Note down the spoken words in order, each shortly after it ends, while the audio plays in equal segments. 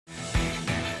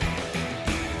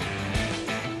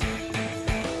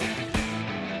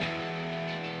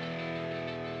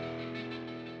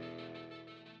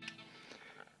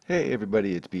Hey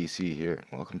everybody, it's BC here.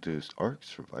 Welcome to ARK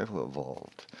Survival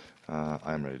Evolved.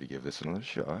 I'm ready to give this another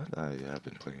shot. I have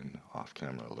been playing off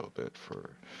camera a little bit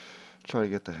for try to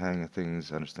get the hang of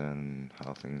things, understand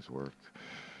how things work.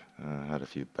 Had a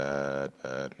few bad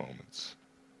moments.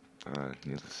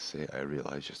 Needless to say, I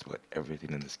realized just about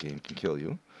everything in this game can kill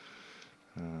you.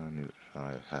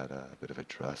 I had a bit of a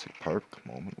Jurassic Park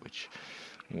moment, which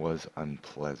was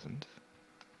unpleasant.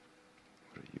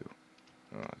 What are you?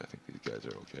 I think these guys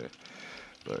are okay.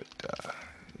 But,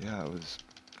 yeah, I was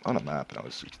on a map and I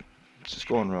was just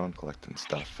going around collecting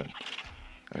stuff and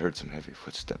I heard some heavy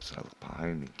footsteps and I looked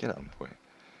behind me. Get out of my way.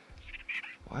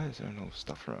 Why is there no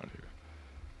stuff around here?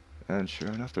 And sure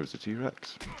enough, there was a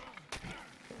T-Rex.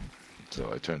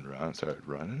 So I turned around and started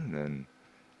running and then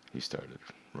he started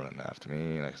running after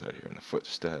me and I started hearing the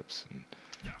footsteps and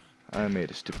I made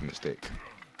a stupid mistake.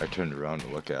 I turned around to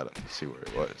look at him to see where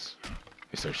he was.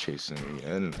 He started chasing me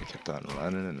again, and I kept on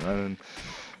running and running.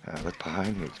 And I looked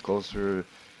behind me, he was closer.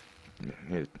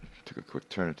 He took a quick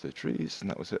turn into the trees, and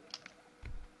that was it.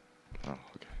 Oh,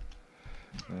 okay.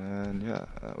 And yeah,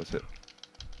 that was it.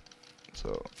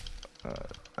 So,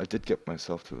 I did get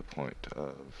myself to the point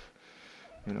of,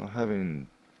 having,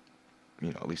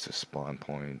 at least a spawn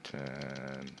point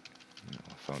and,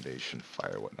 foundation,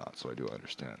 fire, whatnot, so I do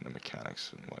understand the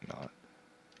mechanics and whatnot.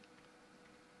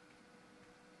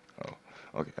 Oh,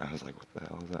 okay, I was like, what the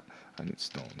hell is that? I need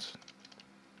stones.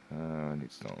 I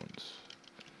need stones.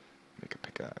 Make a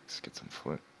pickaxe, get some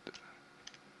flint.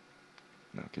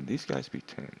 Now, can these guys be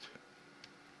tamed?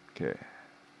 Okay.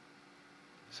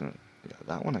 So, yeah,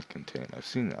 that one I can tame. I've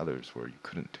seen others where you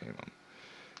couldn't tame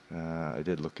them. I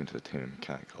did look into the taming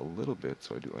mechanic a little bit,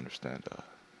 so I do understand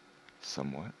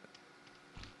somewhat.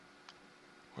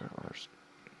 Where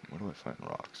do I find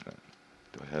rocks, man?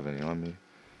 Do I have any on me?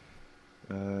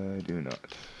 I do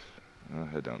not. I'll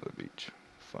head down to the beach.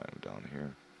 Find them down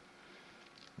here.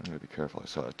 I gotta be careful. I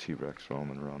saw a T-Rex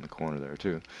roaming around the corner there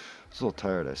too. I was a little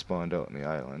tired. I spawned out on the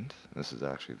island. This is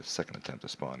actually the second attempt to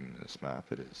spawn in this map.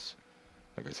 It is,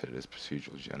 like I said, it is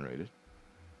procedurally generated.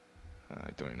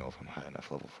 I don't even know if I'm high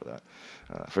enough level for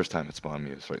that. First time it spawned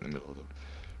me, it was right in the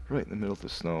middle of the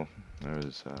snow. I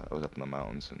was up in the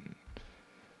mountains and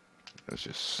there was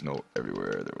just snow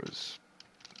everywhere. There was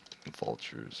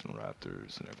vultures and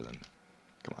raptors and everything.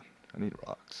 Come on, I need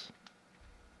rocks.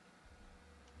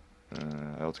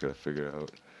 I also gotta figure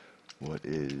out what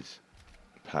is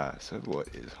passive, what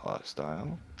is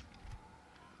hostile.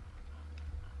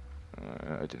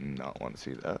 I did not want to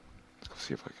see that. Let's go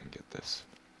see if I can get this.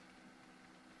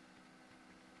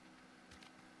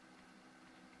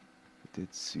 I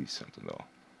did see something though.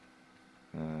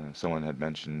 Someone had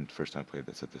mentioned first time I played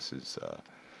this that this is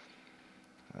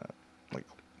like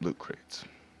loot crates.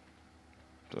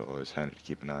 So always handy to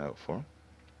keep an eye out for them.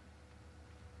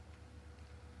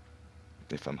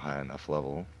 If I'm high enough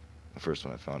level. The first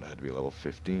one I found I had to be level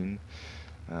 15.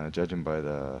 Judging by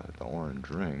the orange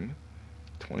ring,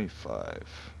 25.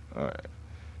 Alright.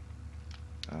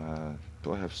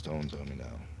 Do I have stones on me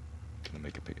now? Can I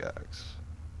make a pickaxe?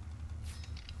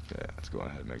 Okay, let's go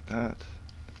ahead and make that.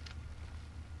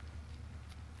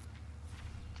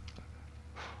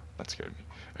 That scared me.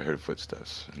 I heard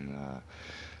footsteps, and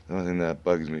the only thing that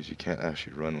bugs me is you can't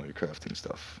actually run while you're crafting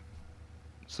stuff.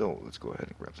 So let's go ahead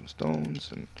and grab some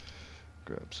stones and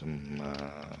grab some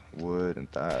wood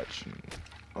and thatch and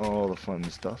all the fun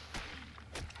stuff.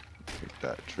 Take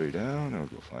that tree down and we'll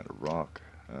go find a rock.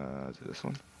 Is it this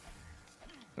one?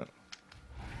 No.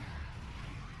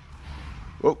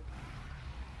 Whoa!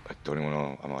 I don't even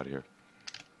know. I'm out of here.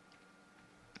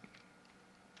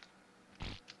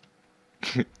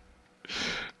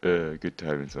 Good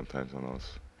timing sometimes on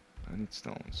those. I need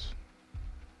stones.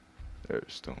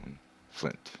 There's stone.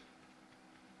 Flint.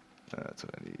 That's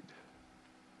what I need.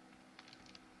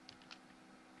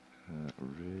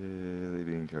 Really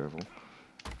being careful.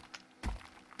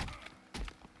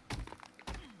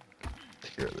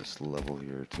 Take care of this level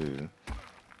here too.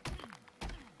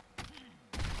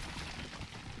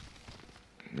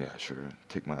 Yeah, sure.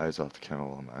 Take my eyes off the camera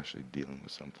while I'm actually dealing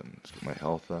with something. Let's get my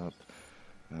health up.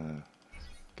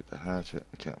 Get the hatchet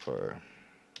and campfire.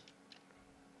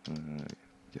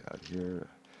 Get out of here.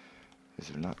 Is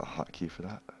there not a hotkey for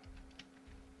that?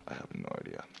 I have no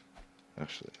idea.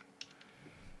 Actually.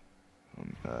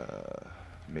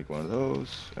 Make one of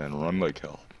those and run like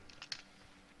hell.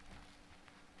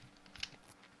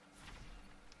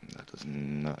 That does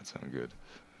not sound good.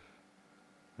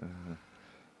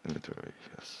 Inventory,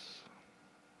 yes.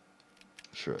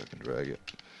 Sure, I can drag it.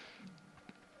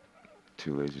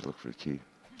 Too lazy to look for the key.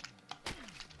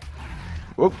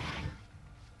 Whoop!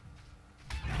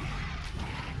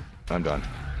 I'm done.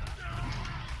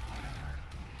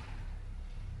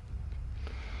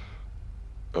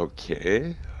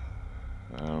 Okay.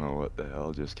 I don't know what the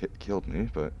hell just killed me,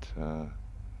 but, oh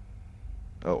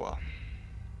well.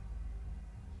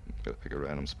 Gotta pick a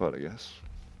random spot, I guess.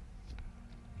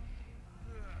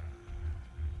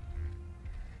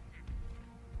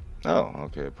 Oh,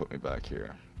 okay, it put me back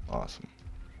here. Awesome.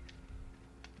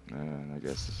 And I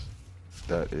guess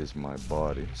that is my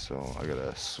body, so I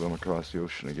gotta swim across the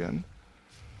ocean again.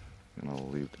 And I'll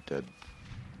leave the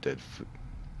dead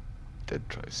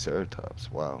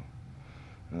triceratops. Wow.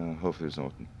 Hopefully there's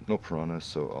no piranhas,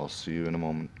 so I'll see you in a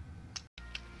moment.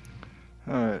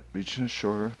 Alright, reaching the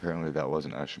shore. Apparently that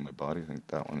wasn't actually my body. I think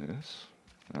that one is.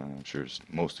 I'm sure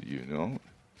most of you know.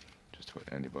 Just about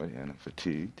anybody. And I'm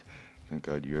fatigued. Thank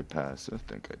God you're passive.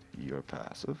 Thank God you're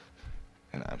passive.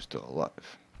 And I'm still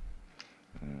alive.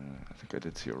 I think I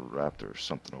did see a raptor or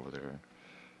something over there.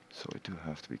 So I do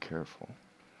have to be careful.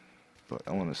 But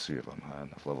I want to see if I'm high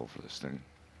enough level for this thing.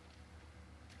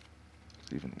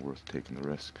 It's even worth taking the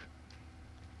risk.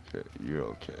 Okay, you're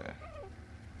okay.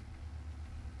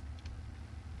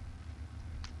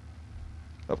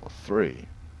 Level 3.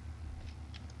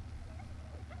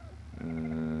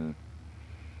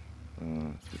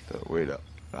 Let's get that weight up.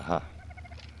 Aha.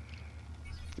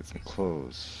 Let's get some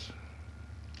clothes.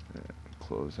 Yeah,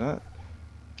 close that.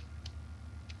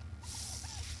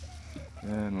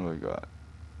 And what do we got?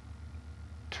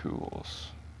 Tools.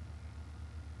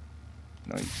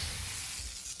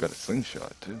 Nice. Got a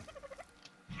slingshot too.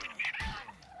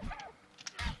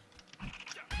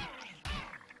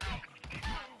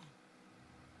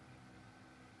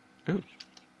 Ooh. Do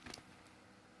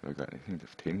I got anything to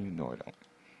tame you? No, I don't.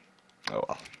 Oh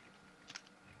well.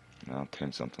 I'll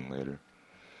tame something later.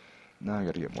 Now I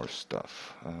gotta get more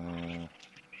stuff. I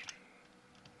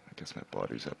guess my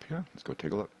body's up here. Let's go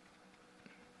take a look.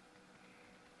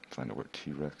 Find out where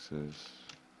T-Rex is.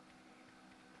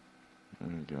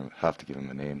 Have to give him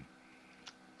a name.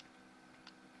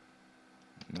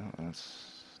 No,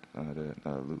 that's not it.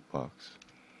 Not a loot box.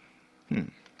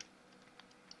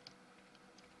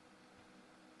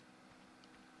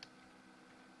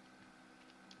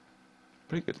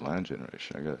 Pretty good land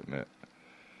generation, I gotta admit.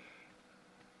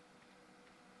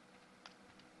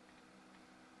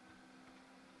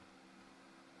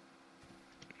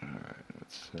 Alright,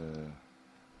 let's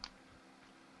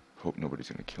hope nobody's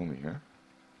gonna kill me here.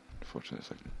 Unfortunately,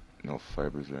 there's like no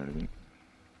fibers or anything.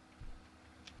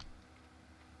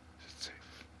 Is it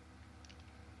safe?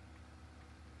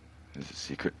 Is it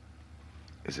secret?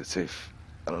 Is it safe?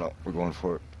 I don't know. We're going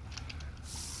for it.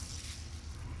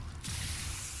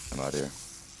 I'm out here.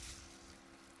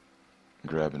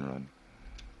 Grab and run.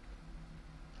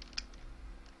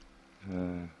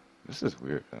 This is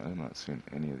weird. I'm not seeing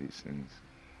any of these things.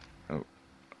 Oh,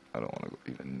 I don't want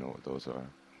to even know what those are.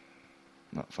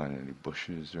 Not finding any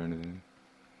bushes or anything.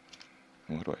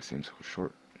 And why do I seem so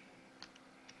short?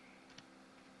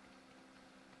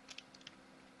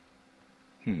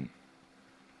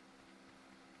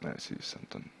 I see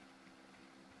something.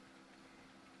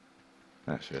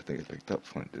 Actually, I think I picked up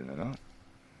flint, didn't I not?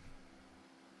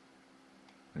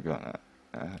 I got an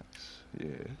axe,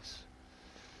 yes.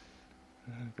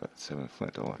 I got 7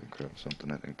 flint. Oh, I can craft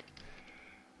something, I think.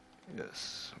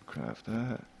 Yes, I'll craft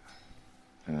that.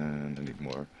 And I need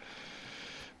more.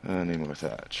 I need more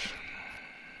thatch.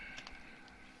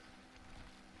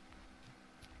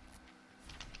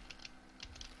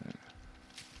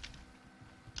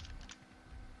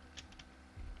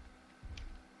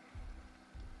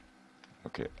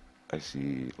 Okay, I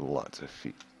see lots of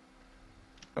feet.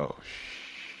 Oh,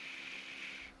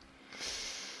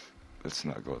 let's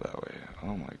not go that way.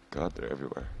 Oh my god, they're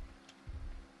everywhere.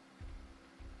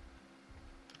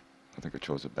 I think I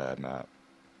chose a bad map.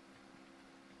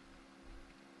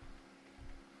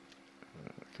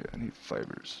 Okay, I need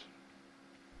fibers.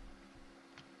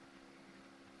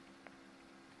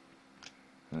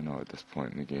 I know at this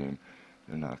point in the game,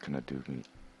 they're not gonna do me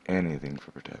anything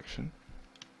for protection.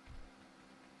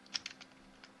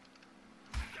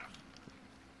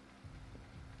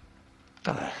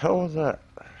 What the hell was that?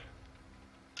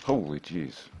 Holy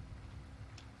jeez.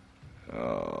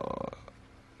 Oh,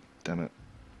 damn it.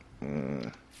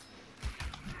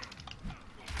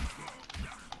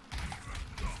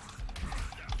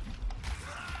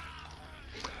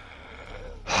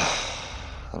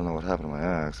 I don't know what happened to my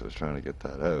axe. I was trying to get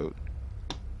that out.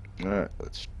 Alright,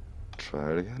 let's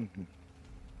try it again.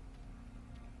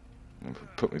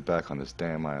 Put me back on this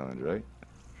damn island, right?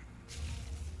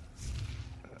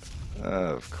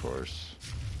 Of course.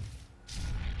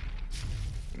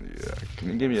 Yeah, can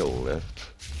you give me a lift?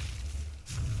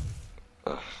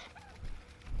 Ugh.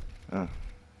 Oh.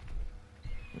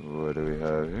 What do we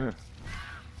have here?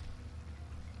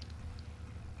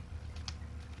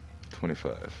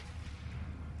 25.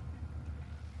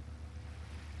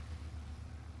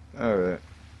 Alright.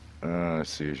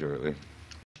 See you shortly.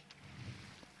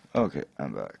 Okay,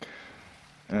 I'm back.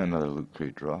 And another loot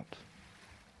crate dropped.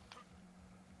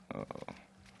 Oh.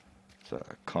 It's a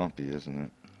compy, isn't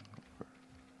it?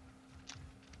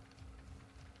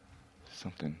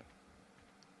 Something.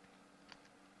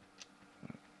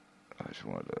 I just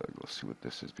wanted to go see what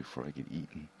this is before I get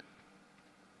eaten.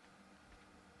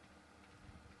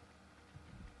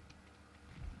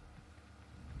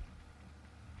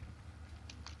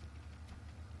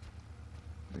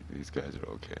 I think these guys are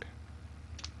okay.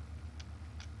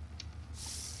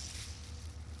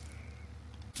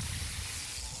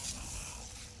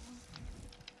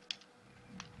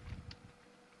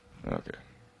 Okay.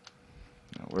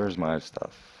 Now, where's my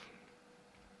stuff?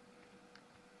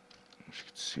 I wish you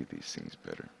could see these things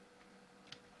better.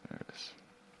 There it is.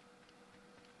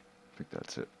 I think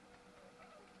that's it.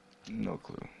 No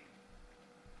clue.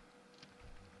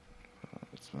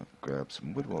 Let's grab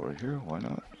some wood while we're here. Why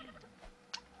not?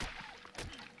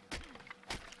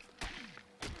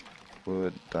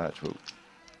 Wood, thatch, wood.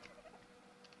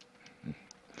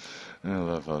 I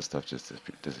love how stuff just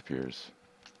disappears.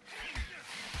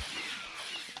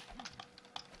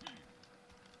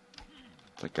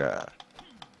 It's like a...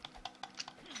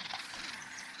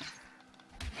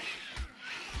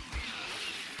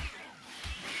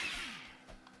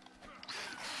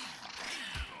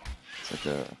 It's like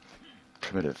a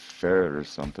primitive ferret or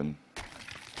something.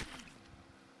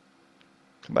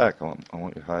 Come back, I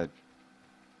want your hide.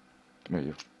 Come here,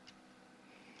 you.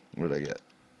 What did I get?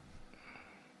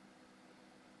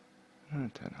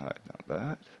 10 hide, not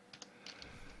bad.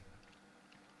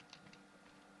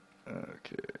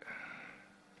 Okay.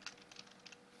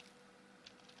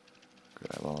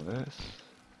 Grab all this.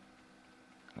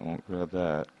 I won't grab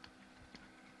that.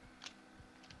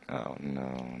 Oh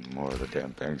no, more of the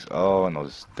damn things. Oh, and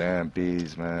those damn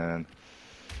bees, man.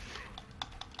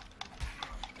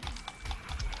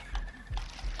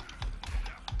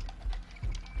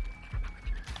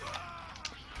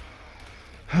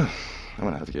 I'm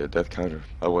gonna have to get a death counter.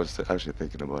 I was actually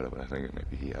thinking about it, but I think it might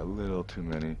be a little too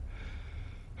many.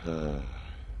 You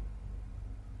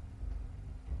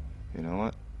know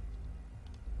what?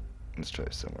 Let's try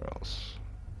somewhere else.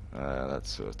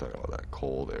 That's what I was talking about, that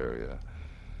cold area.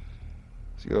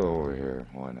 Let's go over here.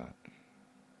 Why not?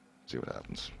 See what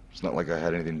happens. It's not like I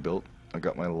had anything built. I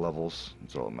got my levels.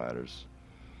 That's all that matters.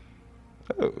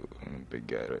 Oh, a big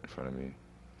guy right in front of me.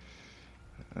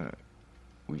 Alright.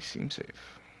 We seem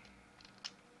safe.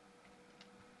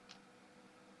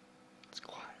 It's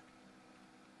quiet.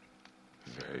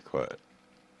 Very quiet.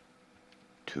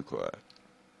 Too quiet.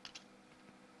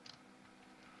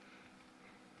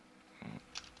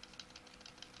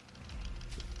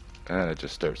 And it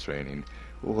just starts raining.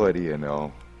 What do you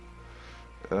know?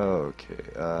 Okay,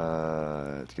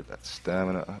 let's get that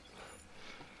stamina up.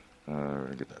 We're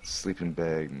gonna get that sleeping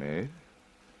bag made.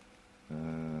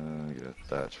 Get a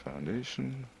thatch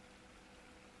foundation.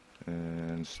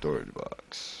 And storage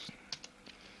box.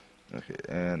 Okay,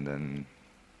 and then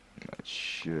I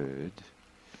should...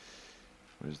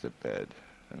 Where's the bed?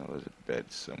 I know there's a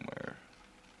bed somewhere.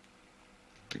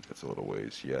 I think that's a little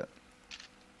ways yet.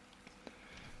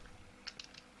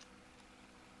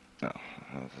 No,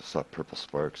 I saw purple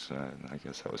sparks, and I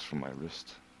guess that was from my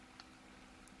wrist.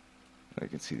 I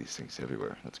can see these things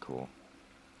everywhere. That's cool.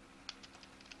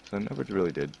 So I never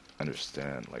really did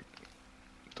understand, like,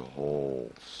 the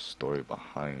whole story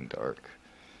behind ARK.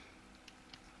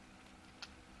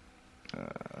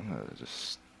 I'm gonna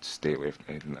just stay away from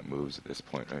anything that moves at this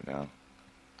point right now.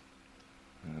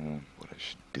 What I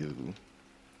should do...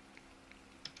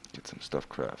 Get some stuff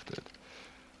crafted.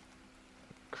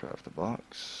 Craft the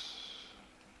box.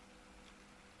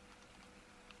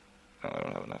 No, I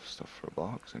don't have enough stuff for a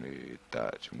box. I need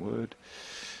thatch and wood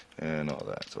and all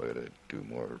that, so I gotta do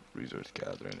more resource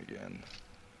gathering again.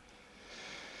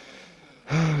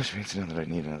 Which means now that I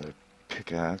need another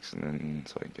pickaxe, and then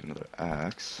so I can get another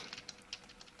axe.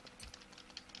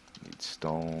 Need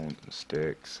stones and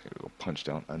sticks. I gotta go punch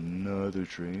down another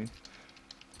tree.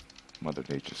 Mother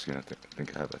Nature's gonna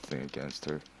think I have a thing against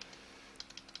her.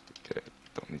 Okay,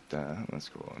 don't need that. Let's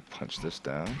go and punch this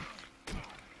down.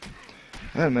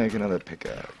 And make another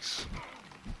pickaxe.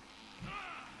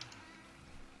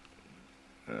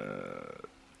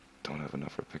 Don't have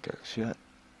enough for a pickaxe yet.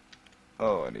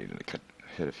 Oh, I need to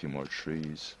hit a few more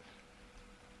trees.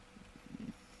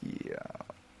 Yeah.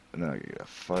 And then I get a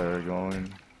fire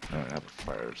going. I don't have a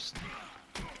fire.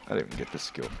 I didn't even get the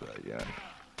skill for that yet.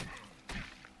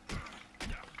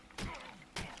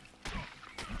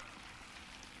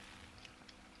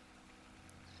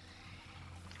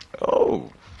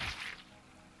 Oh!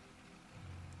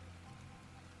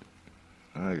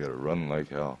 I gotta run like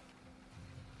hell.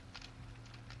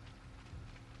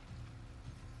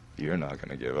 You're not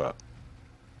gonna give up.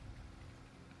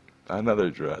 Another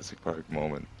Jurassic Park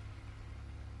moment.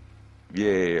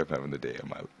 Yay, I'm having the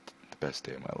best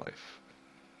day of my life.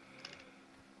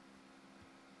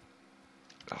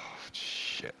 Oh,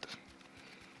 shit.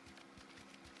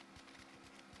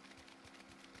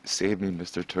 Save me,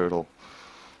 Mr. Turtle.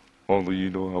 Only you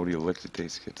know how many licks it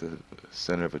takes to get to the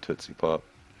center of a Tootsie Pop.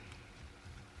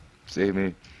 Save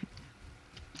me.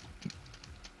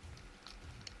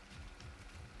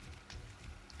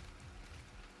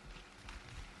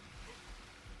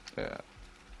 Yeah.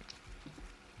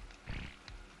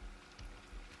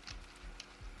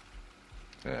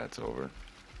 Yeah, it's over.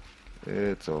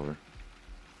 It's over.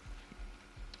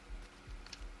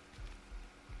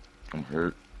 I'm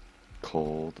hurt,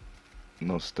 cold,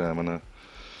 no stamina.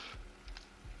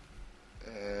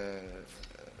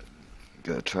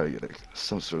 Gotta try to get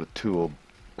some sort of tool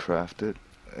crafted,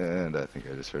 and I think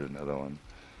I just heard another one.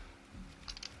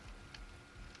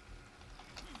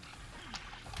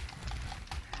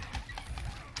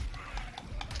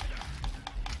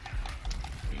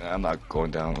 Nah, I'm not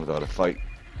going down without a fight.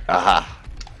 Aha!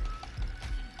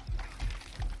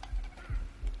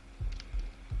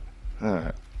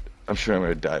 Alright. I'm sure I'm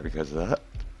gonna die because of that.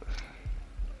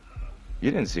 You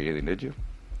didn't see anything, did you?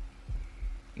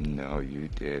 No, you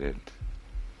didn't.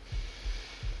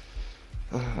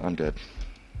 I'm dead.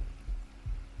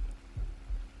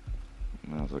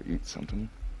 Might as well eat something.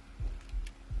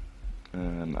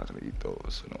 I'm not gonna eat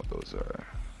those. I know what those are.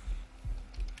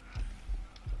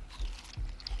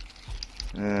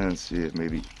 And see if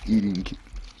maybe eating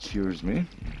cures me.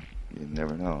 You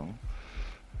never know.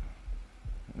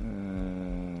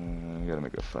 I gotta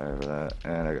make a fire for that,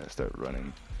 and I gotta start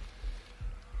running.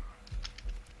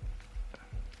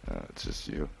 It's just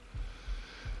you.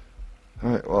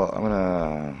 Alright, well, I'm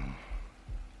gonna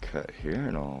cut here,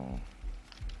 and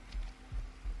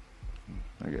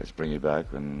I guess bring you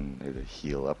back when either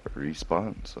heal up or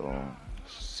respawn, so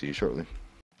see you shortly.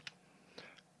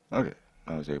 Okay,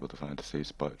 I was able to find a safe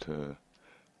spot to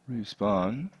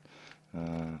respawn,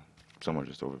 somewhere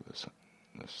just over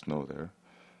the snow there.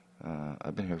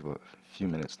 I've been here for about a few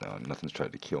minutes now, and nothing's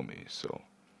tried to kill me, so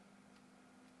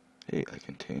hey, I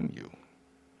can tame you.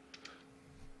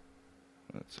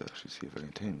 Let's actually see if I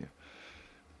can tame you.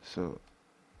 So,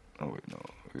 oh wait, no,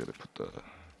 we gotta put the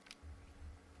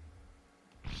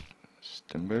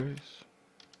stemberries,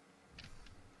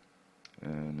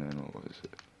 and then what was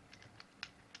it?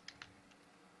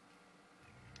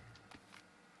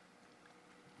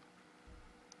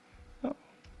 Oh,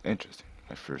 interesting.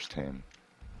 My first tame.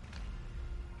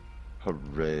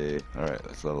 Hooray! All right,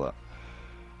 let's level up.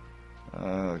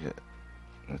 Okay,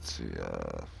 let's see.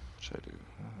 What should I do?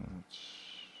 Let's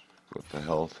go with the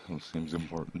health. It seems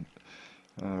important.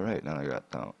 All right, now I got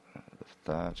the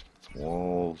thatch, got some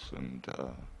walls, and got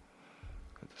the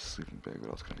sleeping bag.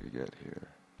 What else can I get here?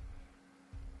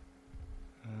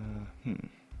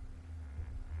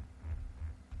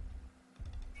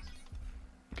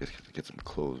 Guess get some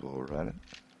clothes while we're at it.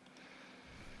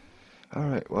 All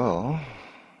right, well,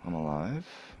 I'm alive.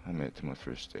 I made it to my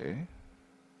first day.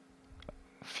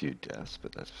 A few deaths,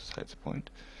 but that's besides the point.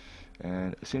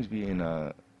 And it seems to be in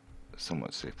a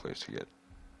somewhat safe place to get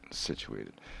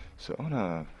situated. So I'm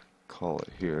gonna call it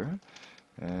here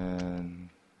and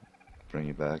bring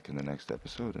you back in the next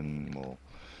episode, and we'll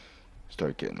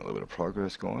start getting a little bit of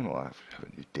progress going. We'll have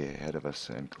a new day ahead of us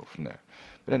and go from there.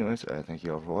 But anyways, thank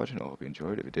you all for watching. I hope you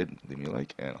enjoyed. If you did, leave me a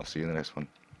like, and I'll see you in the next one.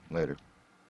 Later.